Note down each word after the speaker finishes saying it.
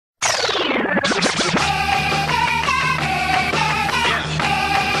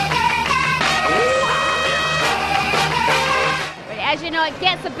you know, it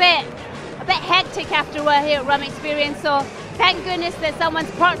gets a bit hectic after we're here at Rum Experience, so thank goodness that someone's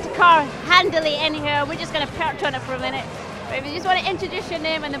parked a car handily in here. We're just going to perch on it for a minute. But if you just want to introduce your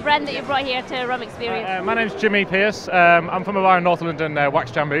name and the brand that you brought here to Rum Experience. My name's Jimmy Pierce. I'm from a bar in North London, Wax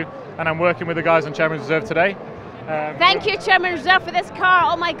Jambu, and I'm working with the guys on Chairman's Reserve today. Thank you, Chairman's Reserve, for this car.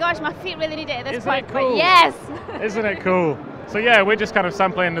 Oh my gosh, my feet really need it at this point. Isn't it cool? But yes! Isn't it cool? So yeah, we're just kind of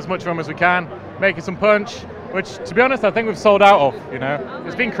sampling as much rum as we can, making some punch, which, to be honest, I think we've sold out of, you know.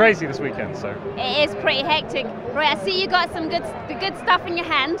 It's been crazy this weekend, so. It is pretty hectic. Right, I see you got some good stuff in your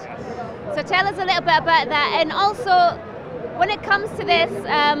hand. So tell us a little bit about that. And also, when it comes to this,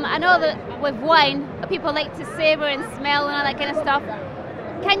 I know that with wine, people like to savour and smell and all that kind of stuff.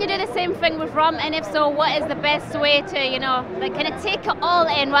 Can you do the same thing with rum? And if so, what is the best way to, you know, like kind of take it all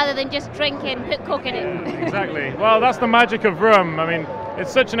in rather than just drink and put Coke in it? Yeah, exactly. Well, that's the magic of rum. I mean,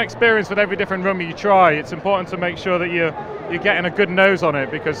 it's such an experience with every different rum you try. It's important to make sure that you're getting a good nose on it,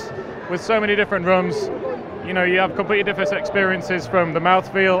 because with so many different rums, you know, you have completely different experiences from the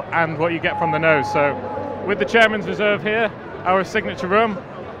mouthfeel and what you get from the nose. So with the Chairman's Reserve here, our signature rum,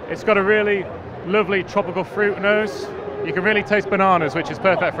 it's got a really lovely tropical fruit nose. You can really taste bananas, which is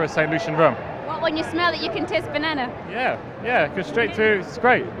perfect for a St. Lucian rum. What, when you smell it, you can taste banana? Yeah, it goes straight through, it's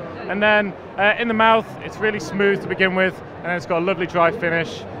great. And then in the mouth, it's really smooth to begin with, and then it's got a lovely dry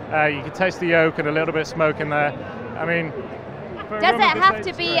finish. You can taste the oak and a little bit of smoke in there. I mean, does it have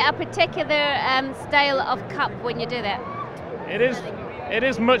to be a particular style of cup when you do that? It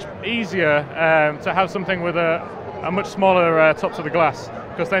is much easier to have something with a much smaller top to the glass,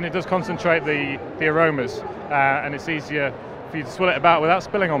 because then it does concentrate the aromas, and it's easier for you to swill it about without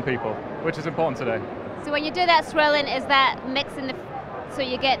spilling on people, which is important today. So when you do that swirling, is that mixing so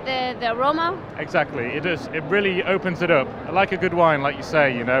you get the aroma? Exactly, it does. It really opens it up. Like a good wine, like you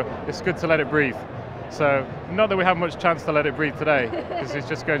say, you know, it's good to let it breathe. So, not that we have much chance to let it breathe today, because it's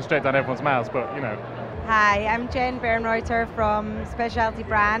just going straight down everyone's mouths, but you know. Hi, I'm Jen Bernreuter from Specialty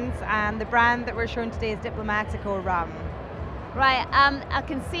Brands, and the brand that we're showing today is Diplomatico rum. Right, I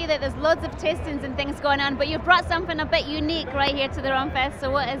can see that there's loads of tastings and things going on, but you've brought something a bit unique right here to the Rumfest,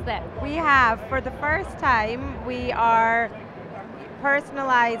 so what is that? We have, for the first time, we are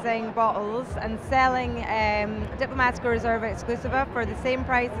personalising bottles and selling Diplomatico Reserva Exclusiva for the same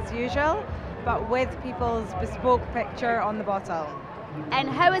price as usual, but with people's bespoke picture on the bottle. And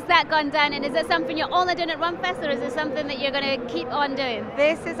how has that gone down? And is it something you're only doing at Rumfest, or is it something that you're going to keep on doing?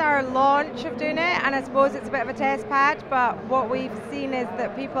 This is our launch of doing it, and I suppose it's a bit of a test pad, but what we've seen is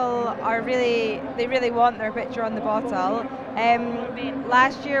that people are they really want their picture on the bottle.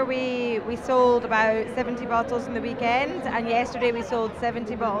 Last year we sold about 70 bottles in the weekend, and yesterday we sold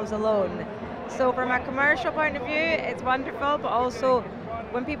 70 bottles alone. So from a commercial point of view, it's wonderful, but also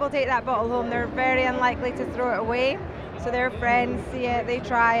when people take that bottle home, they're very unlikely to throw it away. So their friends see it, they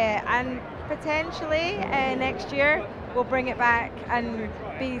try it, and potentially next year we'll bring it back and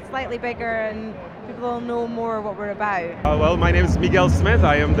be slightly bigger, and people will know more what we're about. Well, my name is Miguel Smith.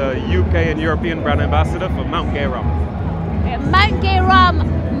 I am the UK and European brand ambassador for Mount Gay Rum. Mount Gay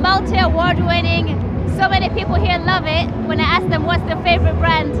Rum, multi-award winning. So many people here love it. When I ask them what's their favourite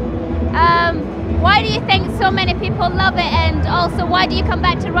brand, why do you think so many people love it, and also why do you come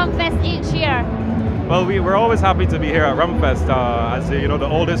back to Rumfest each year? Well, we're always happy to be here at Rumfest. As you know, the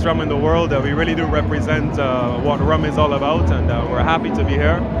oldest rum in the world, we really do represent what rum is all about, and we're happy to be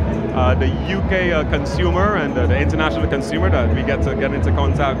here. The UK consumer and the international consumer that we get into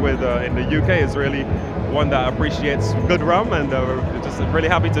contact with in the UK is really one that appreciates good rum, and we're just really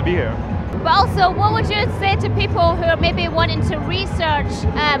happy to be here. But also, what would you say to people who are maybe wanting to research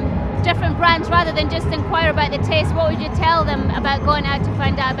different brands rather than just inquire about the taste? What would you tell them about going out to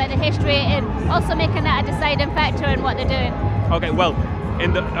find out about the history and also making that a deciding factor in what they're doing? Okay, well,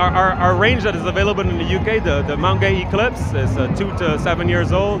 in our range that is available in the UK, the Mount Gay Eclipse is 2 to 7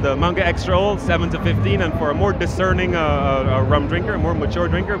 years old, the Mount Gay Extra Old 7 to 15, and for a more discerning rum drinker, a more mature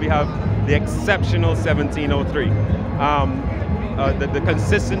drinker, we have the exceptional 1703. The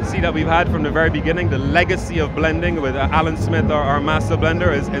consistency that we've had from the very beginning, the legacy of blending with Alan Smith, our master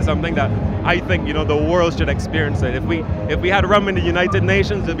blender, is something that I think, you know, the world should experience it. If we had rum in the United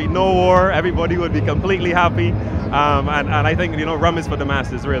Nations, there'd be no war. Everybody would be completely happy, and I think, you know, rum is for the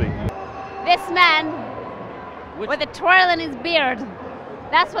masses, really. This man with a twirl in his beard.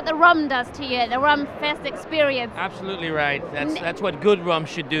 That's what the rum does to you, the Rumfest experience. Absolutely right. That's what good rum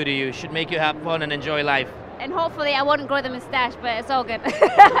should do to you. It should make you have fun and enjoy life. And hopefully I won't grow the moustache, but it's all good.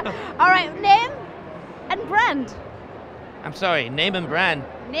 All right, name and brand. I'm sorry, name and brand.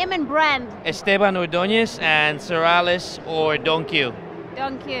 Name and brand. Esteban Ordóñez and Sorales or Don Q.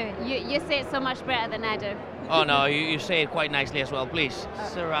 Don Q. You say it so much better than I do. Oh no, you say it quite nicely as well, please.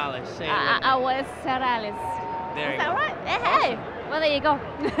 Serrales, say it. I was Serrales. There Is you that go. right? Hey. Well, there you go.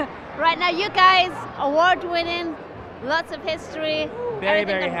 Right now, you guys, award-winning, lots of history. Very, everything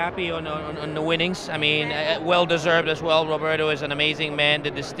very that- happy on the winnings. I mean, well deserved as well. Roberto is an amazing man.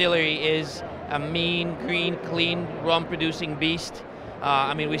 The distillery is a mean, green, clean rum producing beast.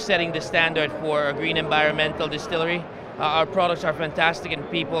 I mean, we're setting the standard for a green environmental distillery. Our products are fantastic and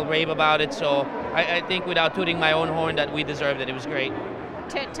people rave about it. So I think without tooting my own horn that we deserved it. It was great.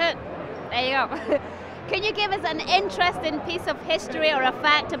 Toot, toot. There you go. Can you give us an interesting piece of history or a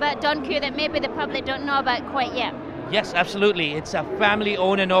fact about Don Q that maybe the public don't know about quite yet? Yes, absolutely. It's a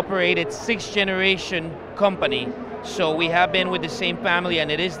family-owned and operated 6th generation company. So we have been with the same family,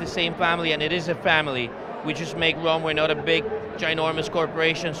 and it is the same family, and it is a family. We just make rum. We're not a big, ginormous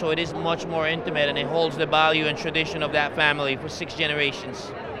corporation, so it is much more intimate, and it holds the value and tradition of that family for 6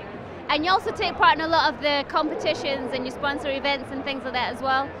 generations. And you also take part in a lot of the competitions and you sponsor events and things like that as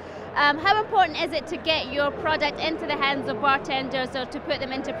well. How important is it to get your product into the hands of bartenders or to put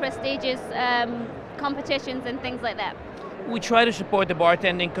them into prestigious competitions and things like that? We try to support the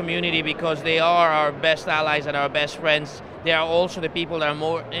bartending community because they are our best allies and our best friends. They are also the people that are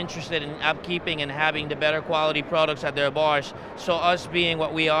more interested in upkeeping and having the better quality products at their bars. So us being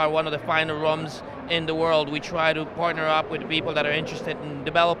what we are, one of the finer rums in the world, we try to partner up with the people that are interested in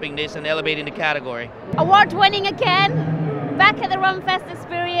developing this and elevating the category. Award-winning again, back at the Rumfest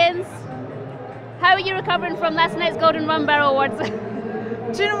experience. How are you recovering from last night's Golden Rum Barrel Awards?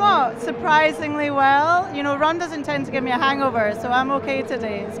 Do you know what? Surprisingly well. You know, rum doesn't tend to give me a hangover, so I'm okay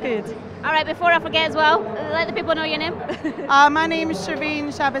today. It's good. All right, before I forget as well, let the people know your name. My name is Sherveen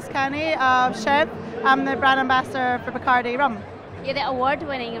Shabaskani, chef. I'm the brand ambassador for Bacardi rum. You're the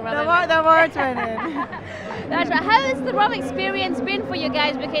award-winning rum. The award's winning. That's right. How has the rum experience been for you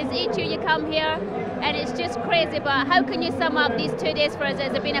guys? Because each year you come here and it's just crazy, but how can you sum up these 2 days for us?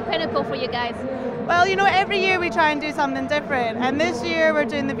 Has it been a pinnacle for you guys? Well, you know, every year we try and do something different, and this year we're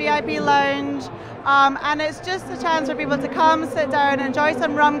doing the VIP lounge, and it's just a chance for people to come, sit down, enjoy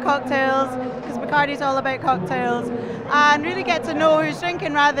some rum cocktails, because Bacardi's all about cocktails, and really get to know who's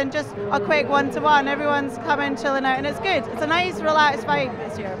drinking rather than just a quick one-to-one. Everyone's coming, chilling out, and it's good. It's a nice, relaxed vibe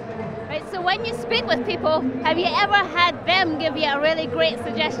this year. Right, so when you speak with people, have you ever had them give you a really great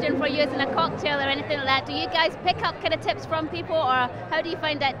suggestion for using a cocktail or anything like that? Do you guys pick up kind of tips from people, or how do you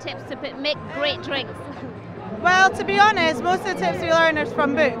find out tips to make great drinks? Well, to be honest, most of the tips we learn are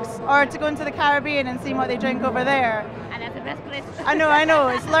from books, or to go into the Caribbean and see what they drink over there. And that's the best place. I know,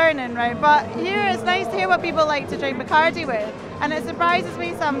 it's learning, right? But here it's nice to hear what people like to drink Bacardi with, and it surprises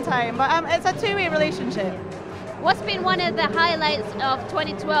me sometimes, but it's a two-way relationship. What's been one of the highlights of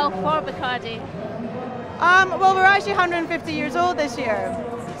 2012 for Bacardi? Well, we're actually 150 years old this year.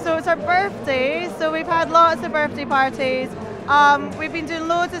 So it's our birthday, so we've had lots of birthday parties. We've been doing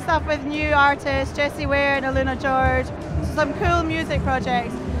loads of stuff with new artists, Jessie Ware and Aluna George, so some cool music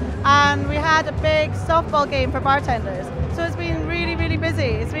projects. And we had a big softball game for bartenders. So it's been really, really busy.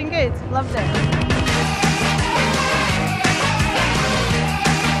 It's been good. Loved it.